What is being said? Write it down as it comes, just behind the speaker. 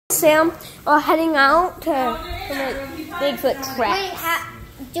Sam, heading out to like Bigfoot traps. Wait,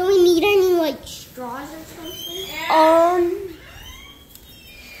 do we need any like straws or something?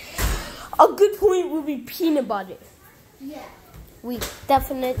 A good point would be peanut butter. Yeah. We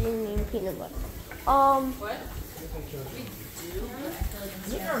definitely need peanut butter. What?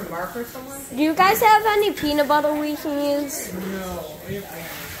 Is there a marker somewhere? Do you guys have any peanut butter we can use? No.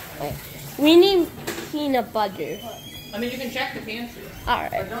 Okay. We need peanut butter. I mean, you can check the pantry. All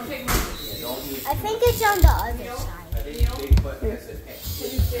right. But don't take markers. I think it's on the other side. I think Bigfoot has a pet. Can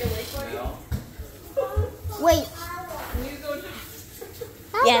you stay awake for you? Wait. Can you go to...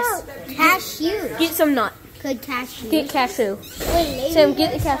 Yes. Cashew. Get some nut. Good cashew. Get cashew. Wait, Sam,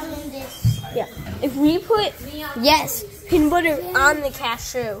 get the cashew. Yeah. If we put peanut butter on the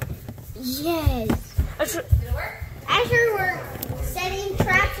cashew. Yes. Did it work? After we're setting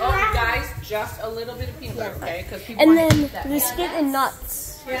traps around. Guys, just a little bit of peanut butter, okay? Because people And want to then eat that. let's get the nuts.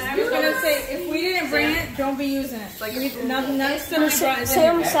 Yeah, I was gonna say, if we didn't bring it, don't be using it. Like, nothing's gonna be brought in.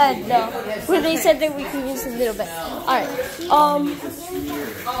 Sam said no. Well, they said that we can use a little bit. All right.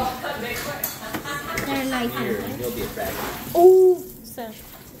 They're nice. Oh. Sam.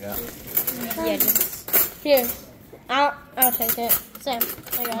 Yeah. Yeah. Just, here. I'll take it. Sam,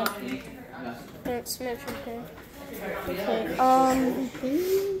 I got it. It's here. Okay.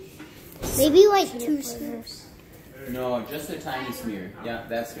 Maybe like 2 smears. No, just a tiny smear. Yeah,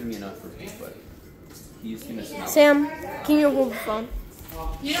 that's gonna be enough for Bigfoot. He's gonna smell. Sam, can you hold the phone?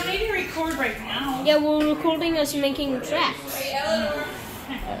 You don't need to record right now. Yeah, we're recording us making tracks.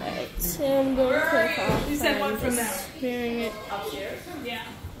 Alright, Sam, go click off. You said one from that. Smearing it. Yeah.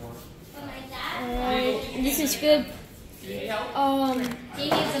 Alright, this is good. Sam,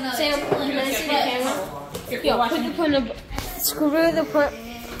 can I see the camera? Yo, put the peanut screw the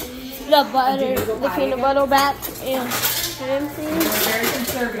peanut butter back and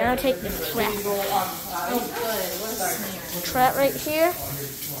now take the trap right here.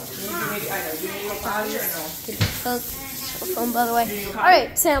 Phone, by the way. All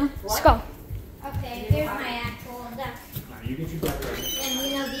right, Sam, let's go. Okay, here's my actual duck. And you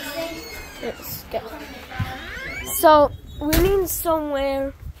know these things? Let's go. So we need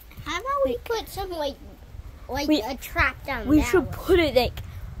somewhere. How about we put some like a trap down We there? should put it like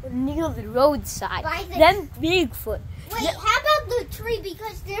near the roadside. By the- Then Bigfoot. Wait, how about the tree?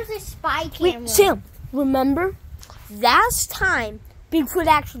 Because there's a spy camera. Wait, Sam, remember last time Bigfoot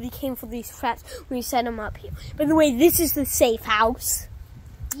actually came for these traps when we set them up here. By the way, this is the safe house.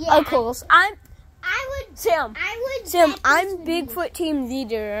 Yeah. Of course, Sam, I'm Bigfoot team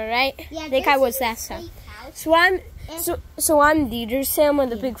leader, alright? Yeah, I think I was last time. So I'm leader, Sam, with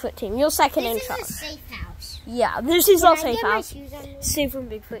the Bigfoot team. You're second in charge. This is a safe house. Yeah, this is all safe Can I house. get my shoes on? Safe from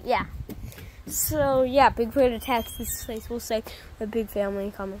Bigfoot, yeah. So yeah, Bigfoot attacks this place. We'll say a big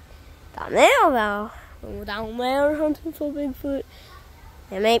family coming. Down there though. We're down there hunting for Bigfoot.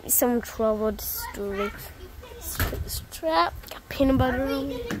 There may be some trouble disturbing. Let's put this trap. Got peanut butter. Are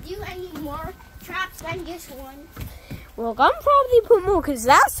we gonna do any more traps than just one? Well, I'm probably put more because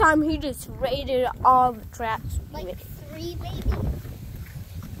last time he just raided all the traps. Like 3 maybe?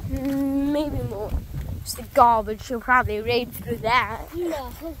 Maybe more. It's the garbage. He'll probably raid through that.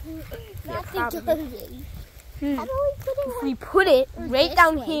 No. Not the dirty. How about we put it If we put it right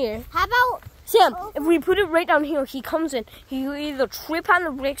down here. How about Sam, if we put it right down here, he comes in. He'll either trip on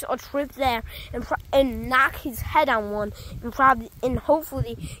the bricks or trip there and knock his head on one and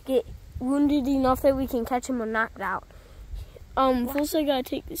hopefully get wounded enough that we can catch him or knocked out. First I gotta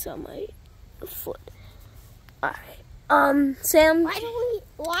take this on my foot. Alright. Sam. why don't we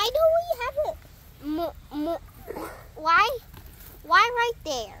have it why right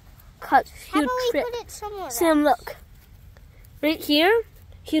there? Cause How he'll about we trip. put it somewhere else? Sam, look. Right here,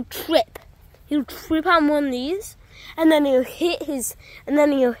 he'll trip. He'll trip on one of these, and then he'll hit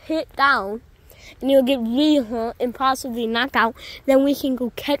down, and he'll get really hurt and possibly knocked out. Then we can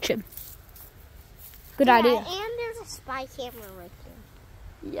go catch him. Good idea. And there's a spy camera right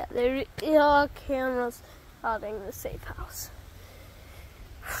there. Yeah, there are cameras out in the safe house.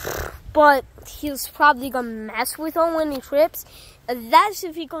 But he's probably gonna mess with him when he trips. That's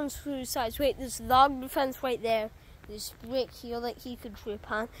if he comes through the sides. Wait, there's log defense right there. This brick here that he could trip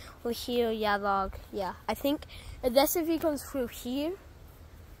on. Or here, yeah, log. Yeah, I think that's if he comes through here.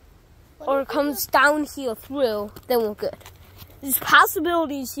 Or comes down here through, then we're good. There's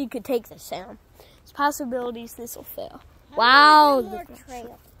possibilities he could take this down. There's possibilities this will fail. Wow. More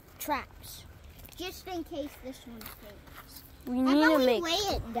traps. Just in case this one fails. We need to make. Weigh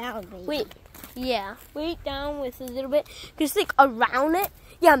it down, maybe. Wait. Yeah. Weigh it down with a little bit. Just like around it.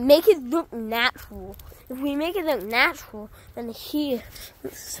 Yeah. Make it look natural. If we make it look natural, then he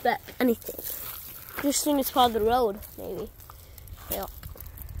won't suspect anything. This thing is called the road, maybe. Yeah.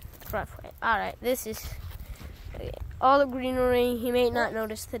 Driveway. All right. This is. Okay. All the greenery. He may not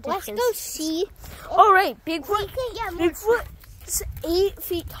notice the difference. Let's go see. All right. Bigfoot. We can get more. Bigfoot's 8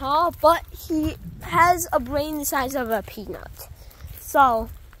 feet tall, but he has a brain the size of a peanut. So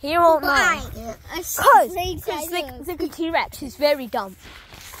he won't know. Because the T-Rex is very dumb.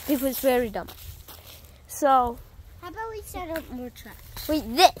 Bigfoot's very dumb. So. How about we set up more traps? Wait,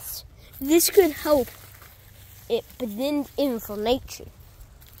 this could help it blend in for nature.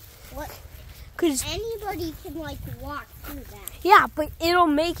 What? Cause anybody can like walk through that. Yeah, but it'll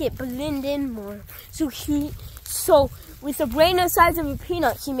make it blend in more. So with a brain the size of a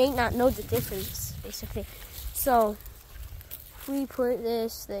peanut, he may not know the difference, basically. So if we put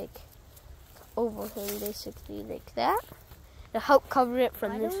this like over him, basically like that, to help cover it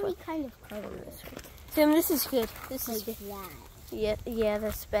from this way. Why don't we kind of cover this way? Tim, this is good. This is good. That. Yeah,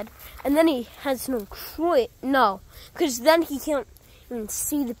 that's bad. And then he has no choice. No, because then he can't even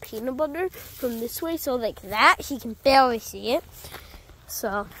see the peanut butter from this way. So like that, he can barely see it.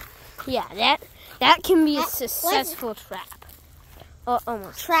 So, yeah, that can be a successful trap.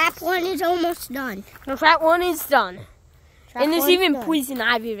 Almost. Trap 1 is almost done. No, trap 1 is done. Trap and there's 1's even done. poison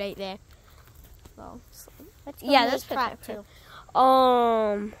ivy right there. So yeah, that's trap 2.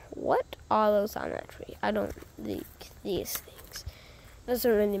 What are those on that tree? I don't think these things. Doesn't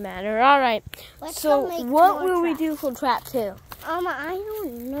really matter. All right. So what will we do for trap 2? I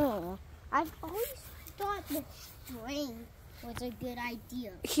don't know. I've always thought the string was a good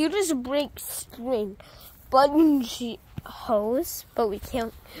idea. He just breaks string, bungee hose, but we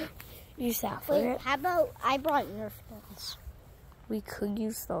can't use that for it. How about I brought Nerf guns? We could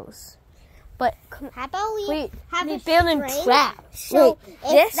use those. But how about we have a building trap? So wait,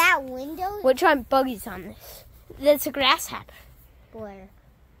 if that window. We're trying buggies on this. That's a grasshopper. Where?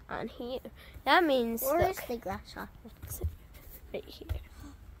 On here. That means. Where is the grasshopper? Right here.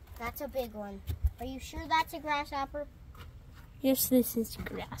 That's a big one. Are you sure that's a grasshopper? Yes, this is a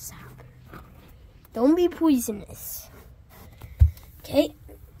grasshopper. Don't be poisonous. Okay.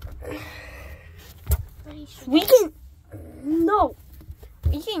 We can. No.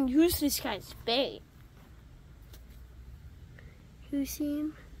 We can use this guy's bait. You see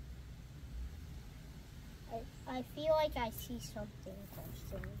him? I feel like I see something close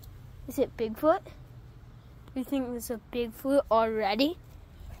to me. Is it Bigfoot? You think it's a Bigfoot already?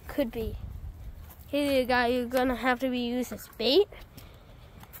 Could be. Hey, guy, you're gonna have to be used as bait.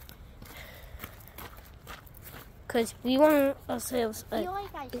 Because we want ourselves I feel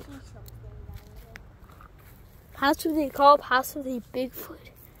like I see something down there. Possibly called possibly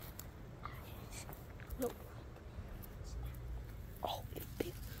Bigfoot. No. Oh,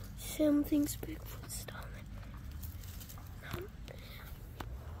 big. Sam thinks Bigfoot's down there. No.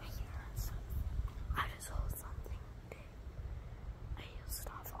 I just saw something big. I hear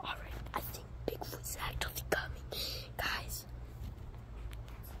stuff. Alright, I think Bigfoot's actually coming. Guys.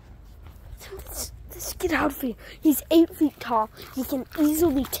 Let's get out of here. He's 8 feet tall. He can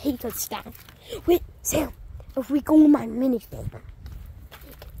easily take us down. Wait, Sam. If we go in my minivan,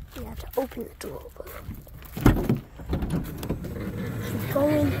 we have to open the door. If we go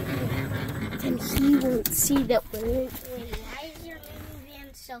in here, then he won't see that we're in. Wait, why is your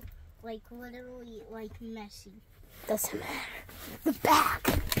minivan so, like, literally, like, messy? Doesn't matter. The back.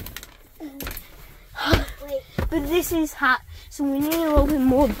 Wait. But this is hot, so we need to open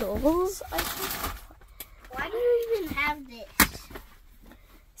more doors, I think. Why do you even have this?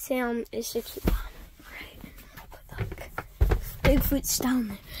 Sam is to keep on. Bigfoot's down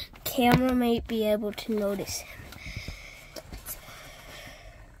there. The camera might be able to notice him.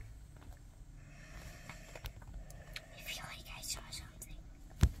 I feel like I saw something.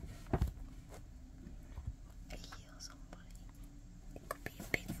 I hear somebody. It could be a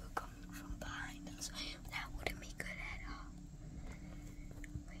Bigfoot coming from behind us. That wouldn't be good at all.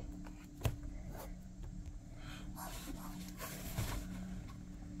 Wait.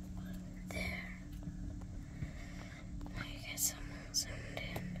 There. I guess someone zoomed in.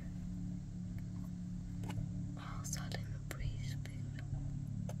 All of a sudden the breeze picked up.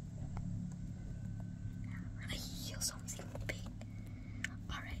 I hear something big.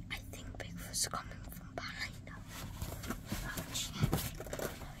 Alright, I think Bigfoot's coming from behind us. Oh, shit.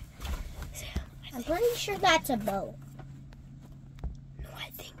 Sam, I'm pretty sure that's a boat. No, I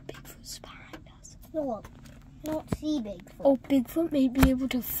think Bigfoot's behind us. No. don't see Bigfoot. Oh, Bigfoot may be able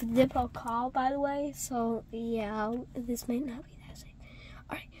to flip a car, by the way. So, yeah, this might not be that safe.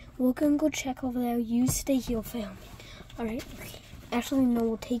 Alright, we're gonna go check over there. You stay here filming. Alright? Actually, no,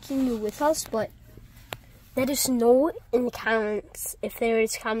 we're taking you with us, but let us know in the comments, if there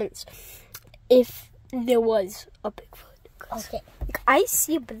is comments, if there was a Bigfoot. Okay. Like, I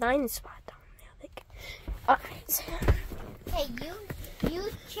see a blind spot down there. Like, alright. Hey, you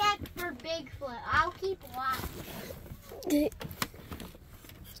check for Bigfoot. I'll keep watching.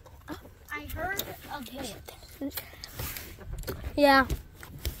 I heard a voice. Yeah.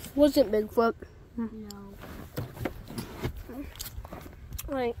 Wasn't Bigfoot. No.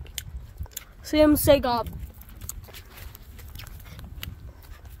 Like, Sam, say up.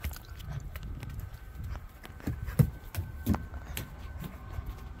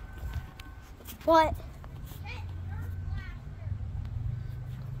 What?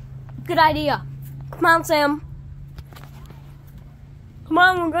 Good idea. Come on, Sam. Come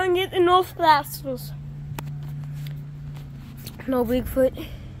on, we're gonna get the North Blasters. No Bigfoot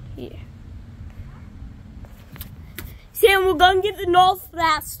here. Sam, we're gonna get the North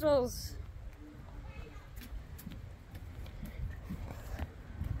Blasters.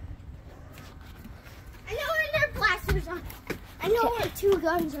 I know where their blasters are. I know where 2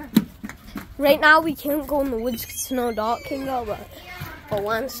 guns are. Right now, we can't go in the woods because Snow Dog can go, but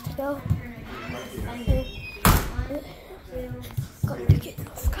wants to go. Gonna get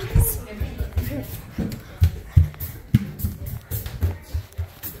those guns.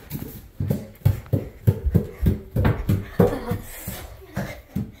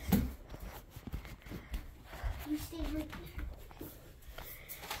 You stay right there.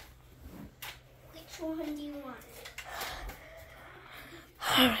 Which one do you want?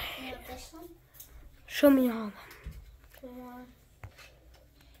 Alright. You want this one? Show me all of them. You want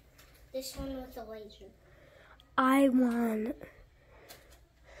this one with a laser? I want...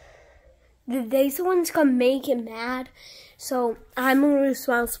 The laser one's gonna make it mad, so I'm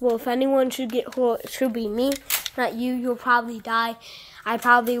responsible. If anyone should get hurt, it should be me, not you. You'll probably die. I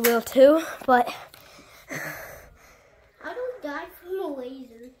probably will too, but... I don't die from a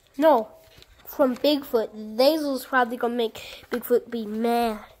laser. No, from Bigfoot. Laser's probably gonna make Bigfoot be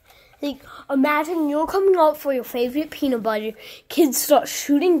mad. Like, imagine you're coming out for your favorite peanut butter. Kids start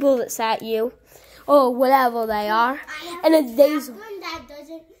shooting bullets at you, or whatever they are, and a laser. One that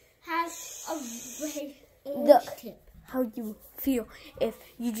doesn't have a very Look. orange tip. How you feel if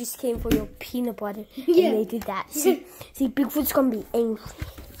you just came for your peanut butter and they did that? See, Bigfoot's gonna be angry.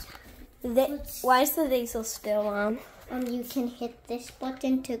 Why is the laser still on? You can hit this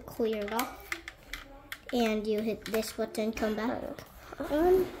button to clear it off, and you hit this button, come back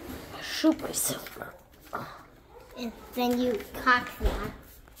on, Super silver. and then you cock that.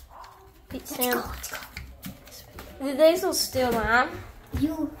 Sam, Let's go. the laser's still on.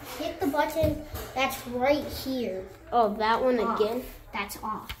 You hit the button that's right here. Oh, that one Off. again. That's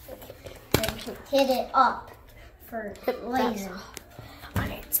off. Then you hit it up for laser.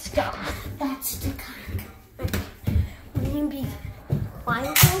 Alright, let's go. That's the cock. We're gonna be quiet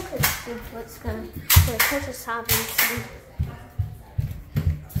though, because Bigfoot's gonna catch us obviously.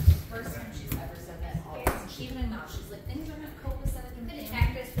 First time she's ever said that in all this. And she even now, she's like, things are not copacetic and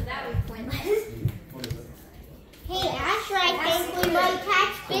detectives for that we point. Hey, Asher, I think we might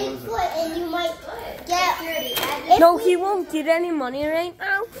catch Bigfoot and you might get... No, he won't get any money right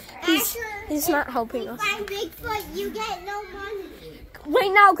now. He's Asher, not helping if us. we find Bigfoot, you get no money.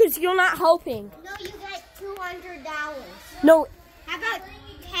 Right now, because you're not helping. No, you get $200. No, How about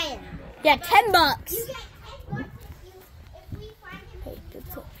 10? yeah, $10. You get 10 bucks if we find him. Hey,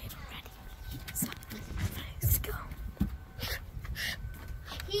 Bigfoot, we're ready. Stop. Let's go.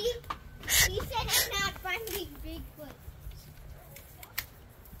 He said I'm not finding Bigfoot.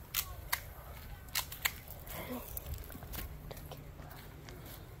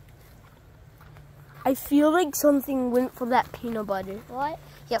 I feel like something went for that peanut butter. What?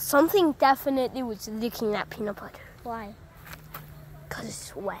 Yeah, something definitely was licking that peanut butter. Why? Because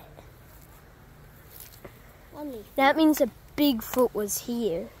it's wet. Let me. That means a Bigfoot was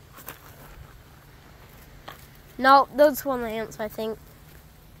here. No, those were my ants, I think.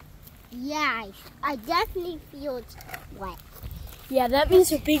 Yeah, I definitely feel it's wet. Yeah, that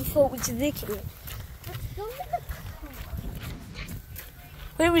means a Bigfoot was licking it. Let's go to the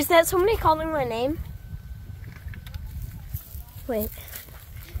Wait, was that somebody calling my name? Wait.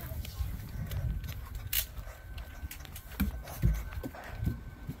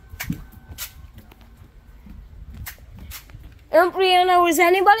 Brianna, was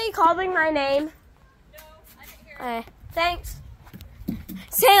anybody calling my name? No, I didn't hear. Thanks.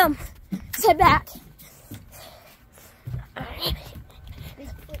 Sam, sit back.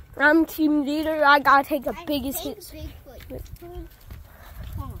 I'm team leader. I gotta take the biggest hit. Bigfoot.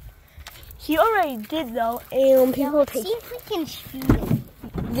 He already did though, and people take. See if we can shoot him.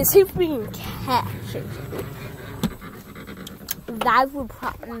 Let's see if we can catch it. That would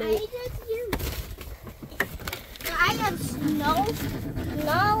probably. I have no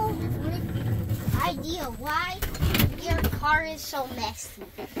idea why your car is so messy.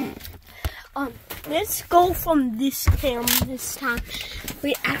 Let's go from this cam this time.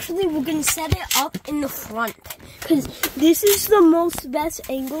 We're gonna set it up in the front because this is the most best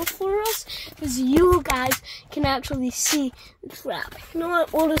angle for us because you guys can actually see the trap. You know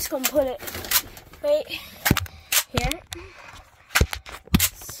what? We're just gonna put it right here.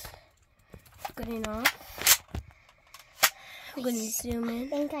 Good enough. I'm gonna zoom in. I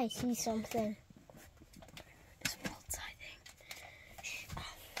think I see something. It's multi-thing.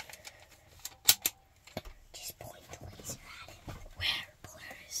 Just point the laser at it. Where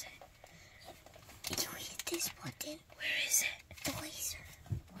is it? You hit this button. Where is it? The laser.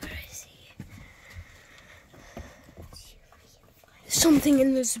 Where is he? There's something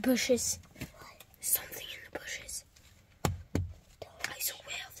in those bushes. Something in the bushes. I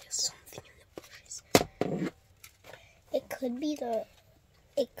swear there's something in the bushes. It could be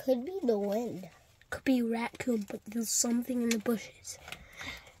the wind. Could be a raccoon, but there's something in the bushes.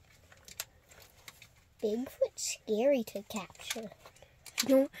 Bigfoot's scary to capture.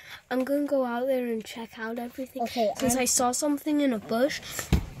 You know, I'm gonna go out there and check out everything. Okay, Since I saw something in a bush,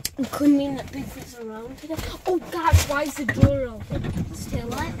 it could mean that Bigfoot's around today. Oh God, why is the door open? Still,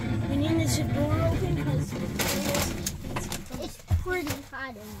 what? We need this door open because It's pretty hot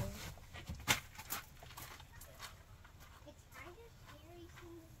in there. It's kind of scary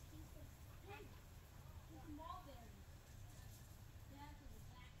seeing people.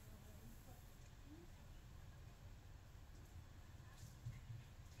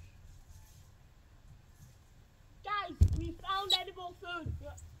 Guys, we found edible food.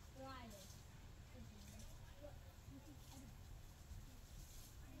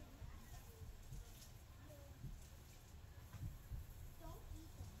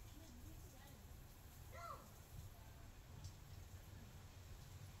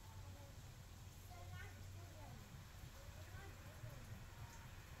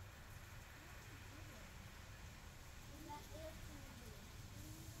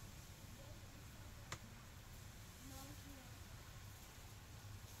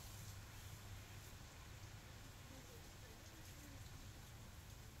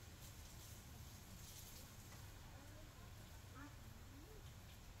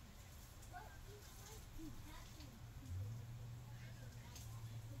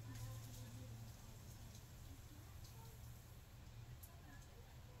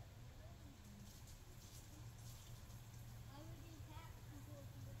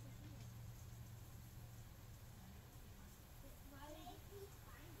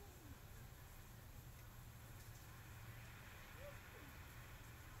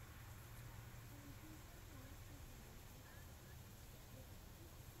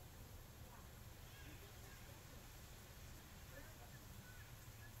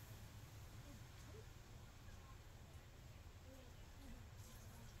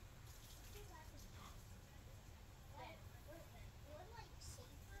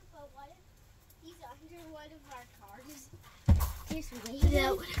 Under one of our cars. Just waiting.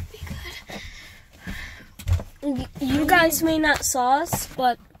 That would be good. You guys may not saw us,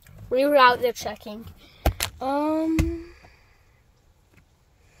 but we were out there checking. How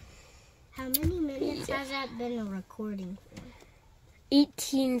many minutes has that been a recording for?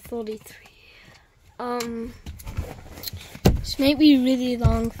 18:43. This may be a really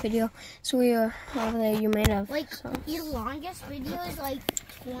long video, so we are over there. You may have like your longest video is like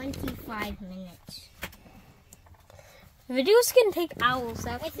 25 minutes. Videos can take hours.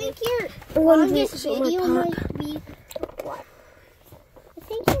 I Actually. think your longest video might be what? I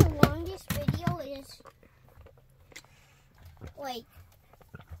think your longest video is like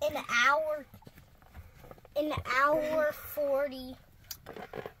an hour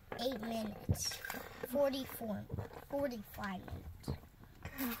 48 minutes. 45 minutes.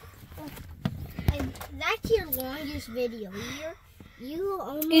 And that's your longest video. You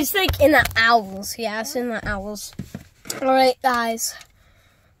almost... It's like in the hours. Yeah, it's in the hours. Alright, guys.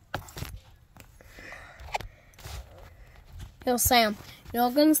 Yo, Sam, your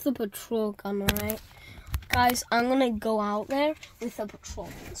gun's the patrol gun, alright? Guys, I'm gonna go out there with a patrol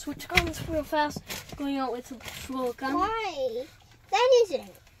gun. Switch guns real fast. Going out with a patrol gun. Why? That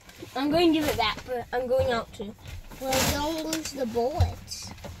isn't. I'm going to give it back, but I'm going out too. Well, don't lose the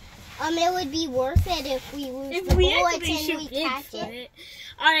bullets. It would be worth it if we lose If the we bullets actually and shoot we catch Bigfoot. it.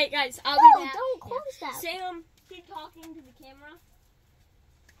 Alright, guys, I'll No, be back. don't close that. Sam, keep talking to the camera.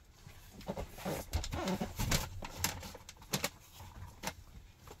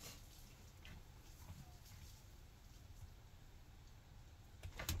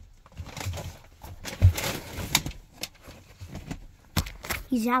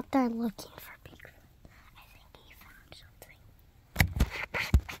 He's out there looking for Bigfoot. I think he found something.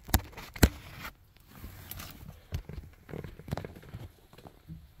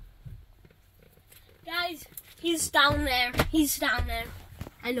 Guys, he's down there. He's down there.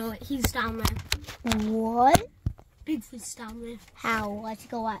 I know it. He's down there. What? Bigfoot's down there. How? Let's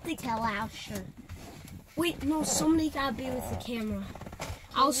go out. Tell Asher. Wait, no, somebody gotta be with the camera.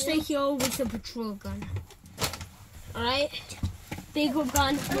 I'll stay here with the patrol gun. Alright? Bigfoot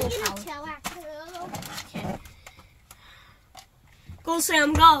gun, I'm no gonna power. tell Asher. Okay. Go,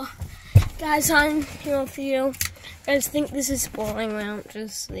 Sam, go. Guys, I'm here for you. Guys, think this is boring, well,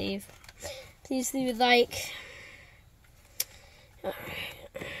 just leave. Please leave a like.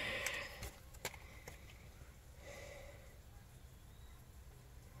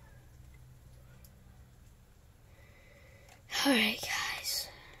 Alright, guys.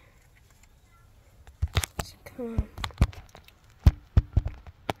 So, come on.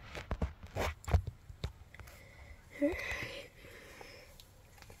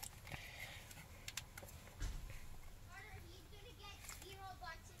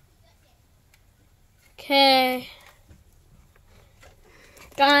 Okay.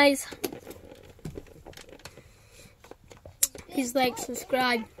 Guys. Please like,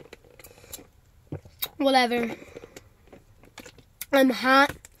 subscribe. Whatever. I'm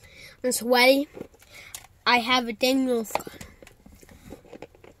hot. I'm sweaty. I have a Daniel's gun.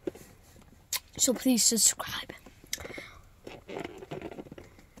 So please subscribe.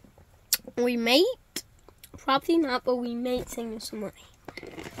 We might, probably not, but we might sing you some money.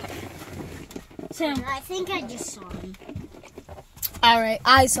 Sam. I think I just saw him. Alright,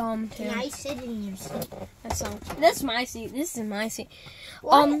 I saw him too. Can I sit in your seat? I saw him. That's my seat. This is my seat.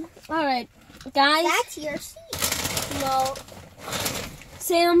 What? Alright, guys. That's your seat. No.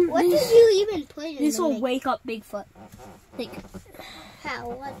 Sam, What did you even put in this the will mix? wake up Bigfoot. Like, How?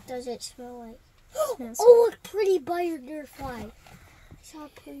 What does it smell like? Yes. Oh, a pretty butterfly. I saw a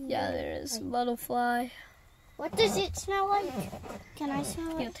pretty yeah, there is. butterfly. Butterfly. What does it smell like? Can I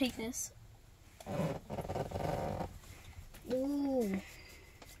smell Here, it? take this. Ooh.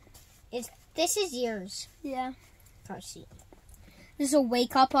 This is yours. Yeah. Proceed. This will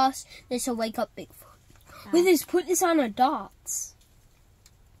wake up us. This will wake up Bigfoot. With this, put this on our dots.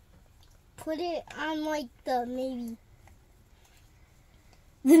 Put it on like the maybe.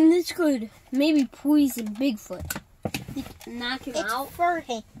 Then this could maybe poison Bigfoot. Knock him It's out. for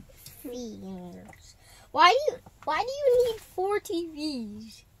his fingers. Why do you need 4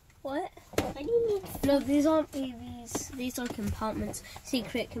 TVs? What? Why do you need? No, these aren't babies. These are compartments.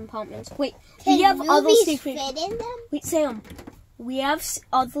 Secret compartments. Wait, Can we have other movies secret. fit in them? Wait, Sam. We have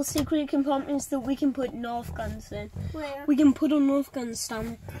other secret compartments that we can put Nerf guns in. Where? We can put our Nerf guns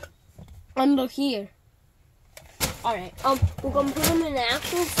down under here. Alright, we're gonna put them in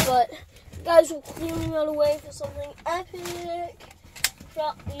axles, but guys, we're clearing out a way for something epic.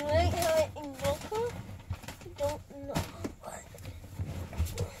 Yeah, you might have it in your car. I don't know what.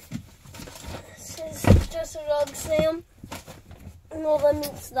 This is just a rug, Sam. No, that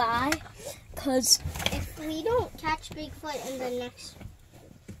means die. Cause If we don't catch Bigfoot in the next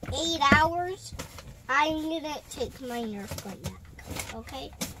 8 hours, I'm gonna take my Nerf gun back.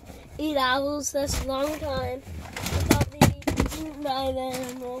 Okay? 8 hours, that's a long time. I thought maybe you didn't die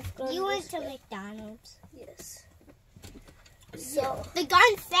then. Nerf gun You went was to good. McDonald's. Yes. So the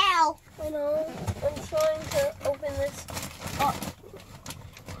gun fell. I know. I'm trying to open this up.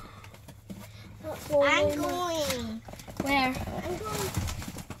 Not falling I'm anymore. going. Where? I'm going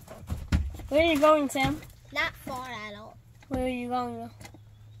Where are you going, Sam? not far at all. Where are you going, though?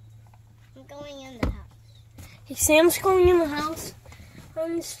 I'm going in the house. Hey, Sam's going in the house.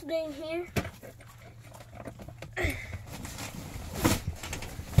 I'm staying here.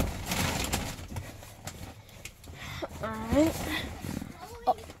 Alright.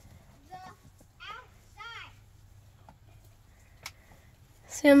 Oh.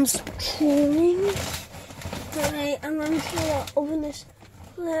 Sam's trolling. Alright, I'm going to open this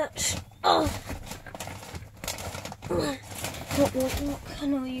latch. Oh. What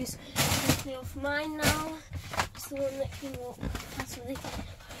can I use? Something of mine now. It's the one that can walk. That's what they can.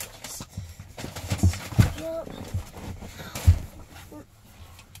 Just up.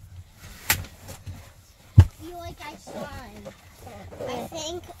 I feel like I saw him. I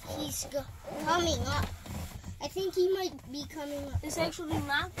think he's coming up. I think he might be coming up. It's actually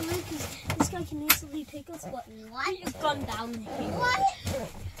not good because this guy can easily take us. But put your gun down here. What?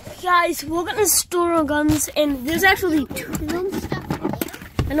 Guys, we're gonna store our guns, and there's actually 2 of them. Stuff in there?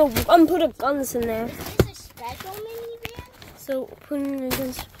 I know, we're gonna put our guns in there. Is this a special minivan? So putting the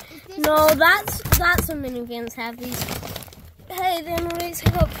guns. Is this No, that's a minivans have these. Hey, then let's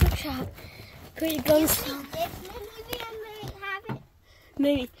hit up Quick Shop. Put your You guns think down. this minivan might have it?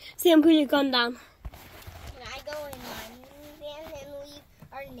 Maybe. Sam, put your gun down. Can I go in my minivan and leave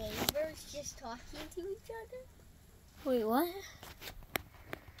our neighbors just talking to each other? Wait, what?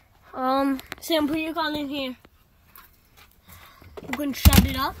 Sam, put your gun in here. We're gonna shut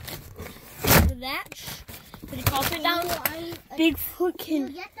it up. After that, put the carpet down. Bigfoot Can you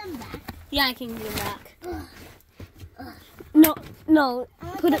can. get them back? Yeah, I can get it back. No,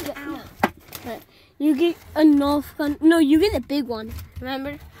 put it out. Right. You get enough gun. No, you get a big one.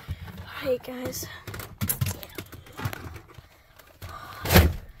 Remember? Alright, guys.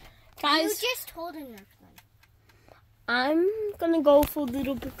 You just hold a Nerf gun. I'm gonna go for a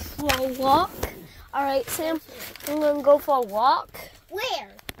little bit for a walk. Alright, Sam, I'm gonna go for a walk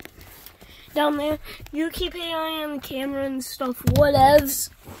Where? down there. You keep an eye on the camera and stuff, whatevs.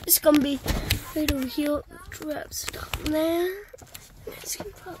 It's gonna be right over here. Drop stuff there. As you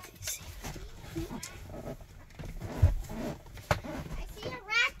can probably see. I see a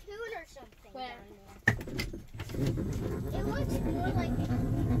raccoon or something. Where? Down there. It looks more like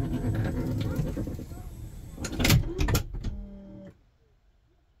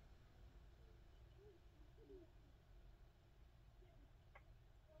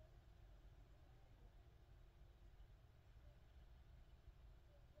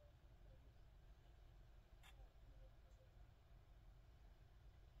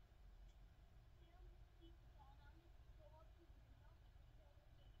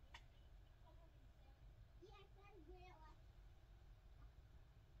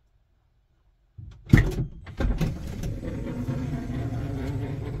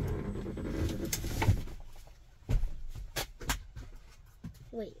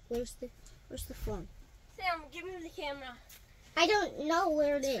Wait, where's the phone? Sam, give me the camera. I don't know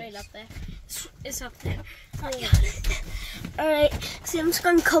where it is. Right up there. It's up there. Alright, Sam's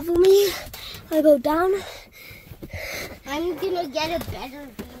gonna cover me. I go down. I'm gonna get a better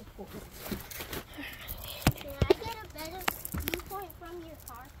viewpoint. Can I get a better viewpoint from your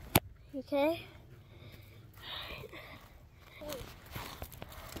car? Okay.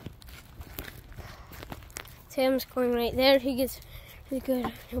 Sam's going right there. He gets really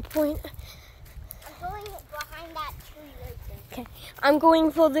good point. I'm going behind that tree right there. Okay. I'm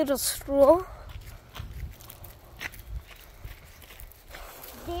going for a little stroll.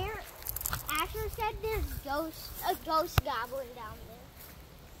 There, Asher said there's a ghost goblin down there.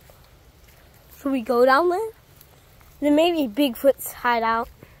 Should we go down there? There may be Bigfoot's hideout.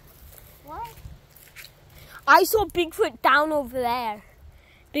 What? I saw Bigfoot down over there.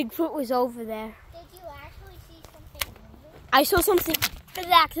 Bigfoot was over there. Did you actually see something moving? I saw something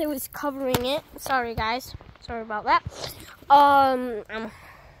black that was covering it. Sorry, guys. Sorry about that. I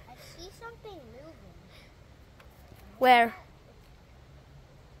see something moving. Where?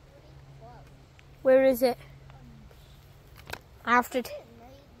 Pretty close. Where is it? After. It might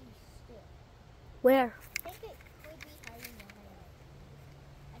be still. Where? I think it could be hiding behind it.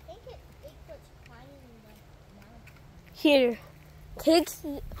 I think Bigfoot's climbing the mountain. Here.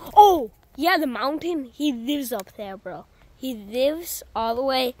 Oh, yeah, the mountain. He lives up there, bro. He lives all the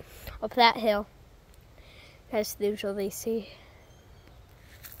way up that hill. That's usually see.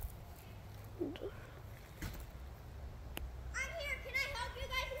 I'm here. Can I help you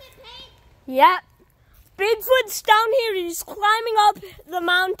guys get paid? Yep. Bigfoot's down here. He's climbing up the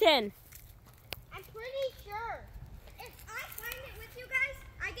mountain. I'm pretty sure. If I climb it with you guys,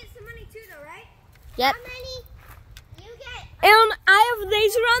 I get some money too, though, right? Yep. How many? You get. And I have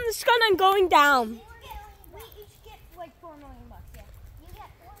laser on the gun. I'm going down. We each get like $4 million bucks. Yeah. You get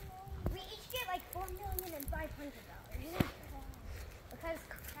 $4 million. We each get like $4,500,000. Because.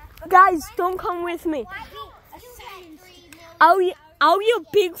 Guys, don't come with me. I'll yell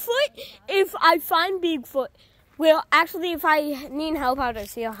Bigfoot if I find Bigfoot. Well, actually, if I need help, I'll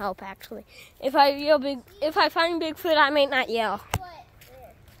just yell help. Actually, if I find Bigfoot, I might not yell. Behind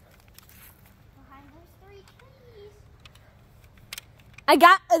those 3 trees. I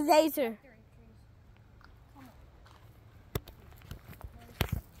got a laser.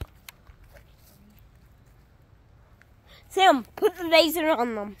 Sam, put the laser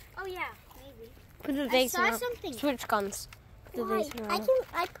on them. Oh yeah, maybe. Put the I laser saw on. something. Switch guns. Put the laser on.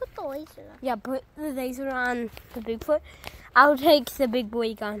 I put the laser on. Yeah, put the laser on the Bigfoot. I'll take the big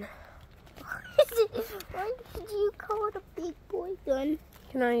boy gun. Why did you call it a big boy gun?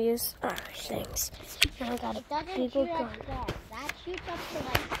 Can I use? Oh, thanks. I got a big boy gun. That shoots up to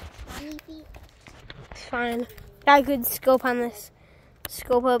like 20 feet. It's fine. Got a good scope on this.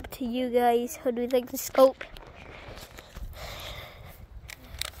 Scope up to you guys. How do we like the scope?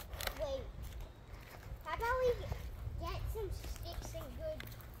 Wait. How about we get some sticks and good...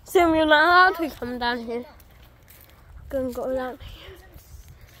 Sam, you're not allowed to come down here. I'm gonna go down here.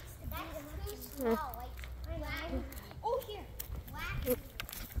 That's too small. Oh, here.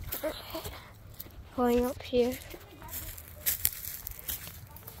 Going up here.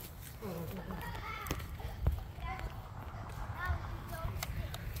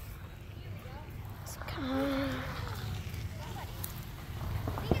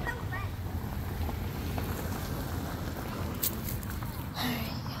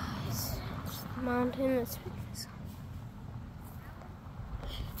 Mountain is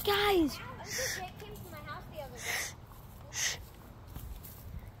guys.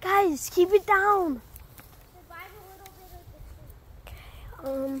 Guys, keep it down.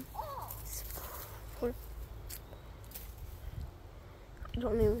 Okay, I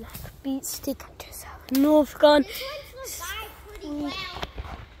don't even have a beat stick. I just have a Nerf gun. This one survived pretty well.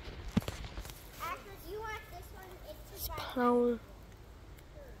 After you want this one, it survived. Power.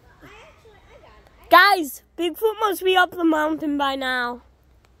 I got it. Guys, Bigfoot must be up the mountain by now.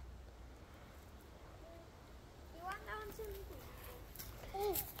 You want that one too?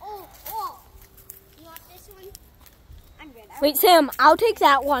 Oh. You want this one? I'm good. Wait, Sam, I'll take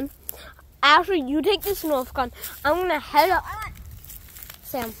that one. After you take this Nerf gun, I'm gonna head up.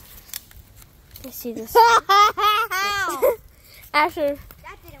 Sam, let's see this. Asher,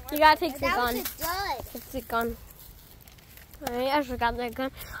 you gotta take the gun. Take the gun. Alright, Asher got that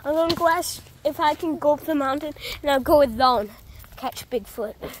gun. I'm gonna go ask if I can go up the mountain, and I'll go with Lone. Catch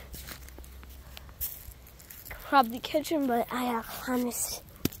Bigfoot. Could probably catch him, but I have to climb this.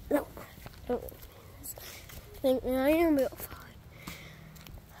 No, don't think that I am able to fly.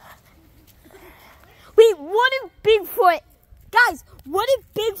 Wait, what if Bigfoot? Guys, what if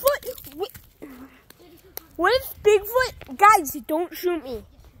Bigfoot? What if Bigfoot? Guys, don't shoot me.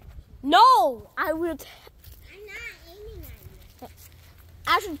 No, I will. I'm not aiming at you.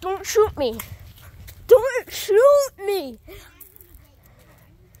 Ashley, don't shoot me. Don't shoot me.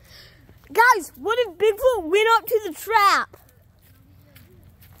 Guys, what if Bigfoot went up to the trap?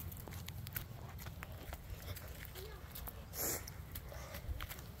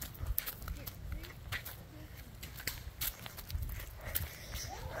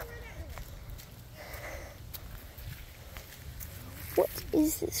 What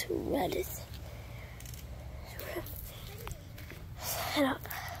is this Reddit? Set up.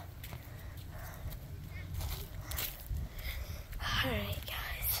 Alright,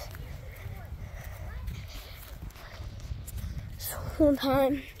 guys. This whole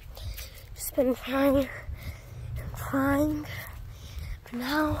time, just been trying and trying. But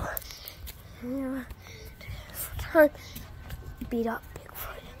now, I'm gonna try to beat up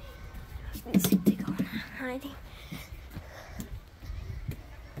Bigfoot. Basically going hiding.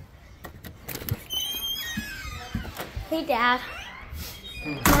 Hey, Dad.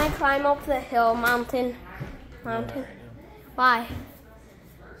 Can I climb up the hill, mountain? Why?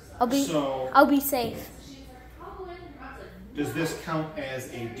 I'll be safe. Does this count as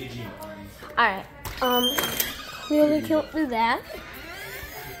a Digimon? Alright. Clearly can't do that.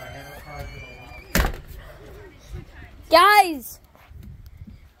 Guys!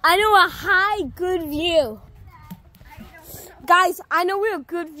 I know a high good view. Guys, I know where a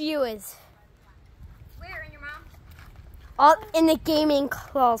good view is. Where, in your mom? Up in the gaming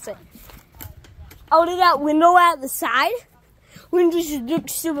closet. Out of that window at the side. Windows look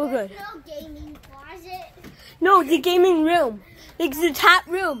super good. No gaming closet. No, the gaming room. Like the top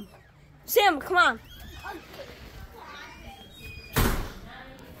room. Sam, come on.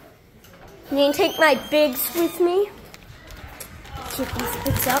 I'm gonna take my bigs with me. Keep these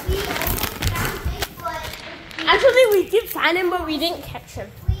bigs up. Actually, we did find him, but we didn't catch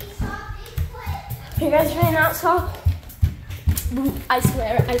him. You guys may not saw. I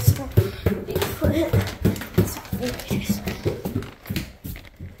swear, I saw Bigfoot.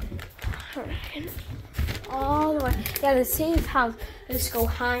 All the way. Yeah, the safe house. Let's go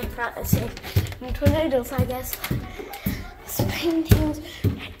high, not the safe. And tornadoes, I guess. It's paintings,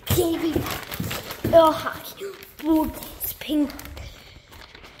 TV, hockey, board games, ping pong,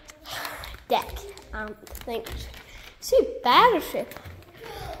 deck. Think. See, battleship.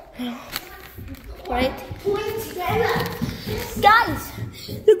 Right? Guys,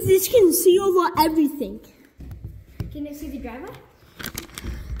 look, this can see over everything. Can I see the driveway?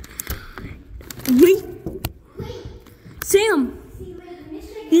 Wait. Sam,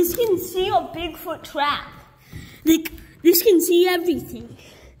 this can see a Bigfoot trap. Like, this can see everything.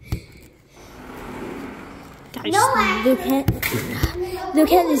 Guys,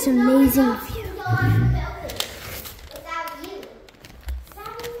 look at this amazing view.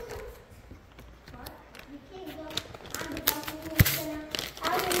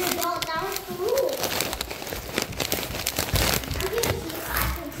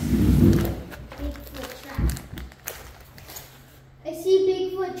 I see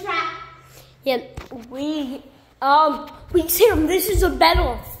Bigfoot trap. Yeah, Sam, this is a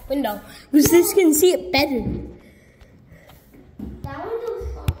better window because this can see it better. That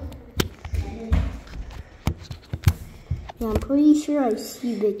window's open. Yeah, I'm pretty sure I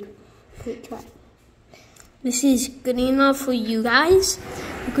see Bigfoot trap. This is good enough for you guys.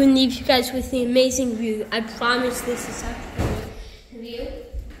 I'm going to leave you guys with the amazing view. I promise this is actually a view.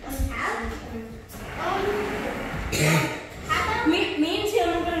 Me and Sam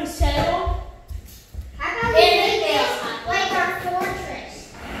are going to settle. How about we make this like our fortress?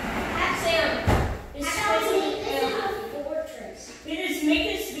 Sam, How about we make this a fortress? let's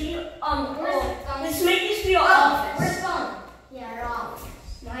make this video, let's make this video office. Where's phone? Yeah, our office.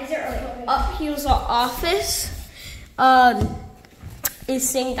 Why is it early? Up here's our office.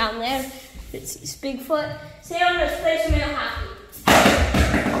 This thing down there. It's Bigfoot. Sam, let's play some real happy.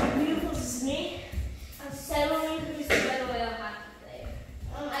 Beautiful is me. I'm settling who's the better real happy player.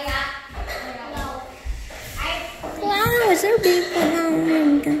 No. Wow, is there Bigfoot down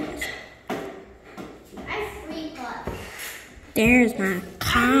there, guys? I'm free club. There's my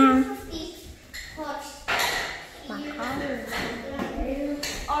car.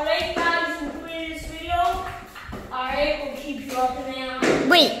 Alright guys, enjoy this video. Alright, we'll keep you up and down.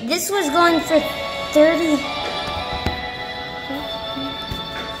 Wait, this was going for 30.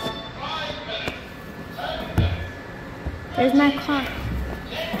 There's my car.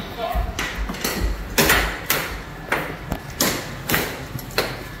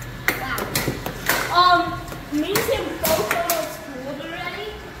 Me and Sam both almost schooled already.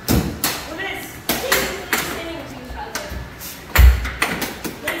 We're gonna sing to each other.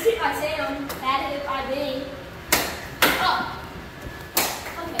 Let's see if I Sam, bad if I be. Oh.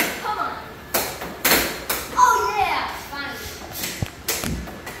 Okay, come on. Oh yeah, fine.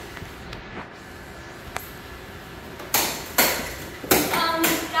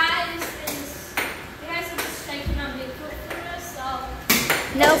 Guys, you guys are just checking on Bigfoot for us, so.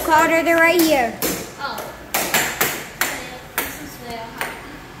 No, Carter, they're right here. Oh. This is where I have.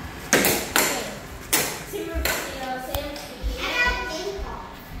 Okay. Sam.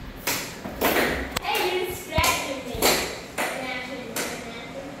 Hey, you're distracting me.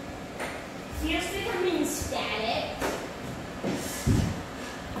 Seriously, I'm being static.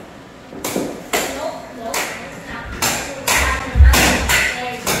 Nope. It's not.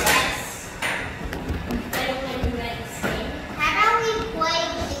 There's less. I don't want to do that the same. How about we play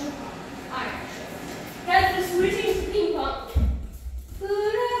ping pong? Alright, sure. Guys, we're switching to ping pong.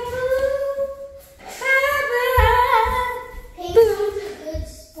 Ping pong's a good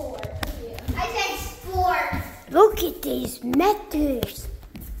sport. I said sport. Look at these methods.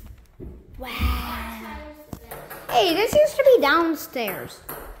 Wow. Hey, this used to be downstairs.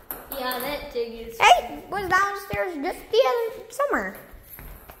 Yeah, that thing is. Hey, it was downstairs just the other summer.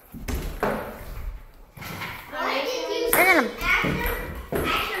 What did you say?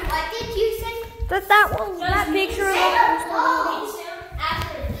 Ashton, what did you say? That picture of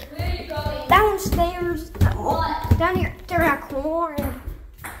Where are you going? downstairs. What? Down here. They're at corn.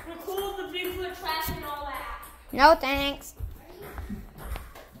 Record the Bigfoot trash and all that. No thanks.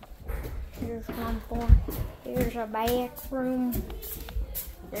 Here's one floor. Here's a bathroom.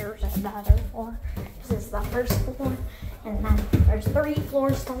 There's another floor. This is the first floor. And then there's 3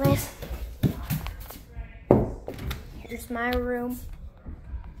 floors to this. Here's my room.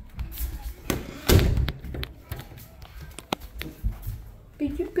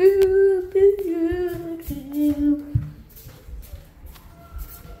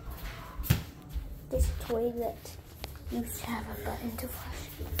 This toilet used to have a button to flush.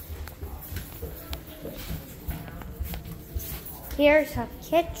 Here's a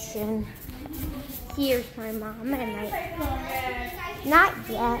kitchen. Here's my mom and I. Not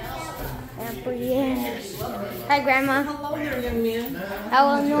yet. Aunt Brienne. Hi, Grandma. Hello there, young man.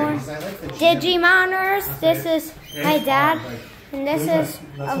 Eleanor. Digimoners. This is my dad. And this is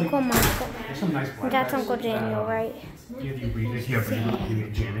Uncle Michael. There's some nice black That's guys. Uncle Daniel, right? If you read it, you have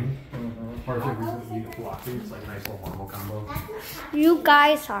read jamming. Or if you read it blocking, it's like a nice little marble combo. You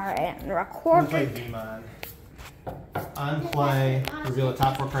guys are in We'll play recorded. Game On play, reveal the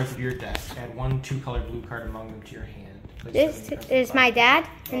top 4 cards of your deck. Add 1 2-color blue card among them to your hand. Place This them in is my dad,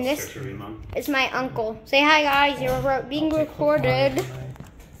 and this is my uncle. Say hi, guys. You're being recorded.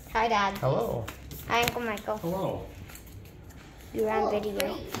 Hi, Dad. Hello. Hi, Uncle Michael. Hello. You're on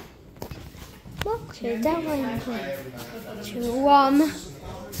video. Look, to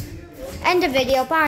end the video. Bye.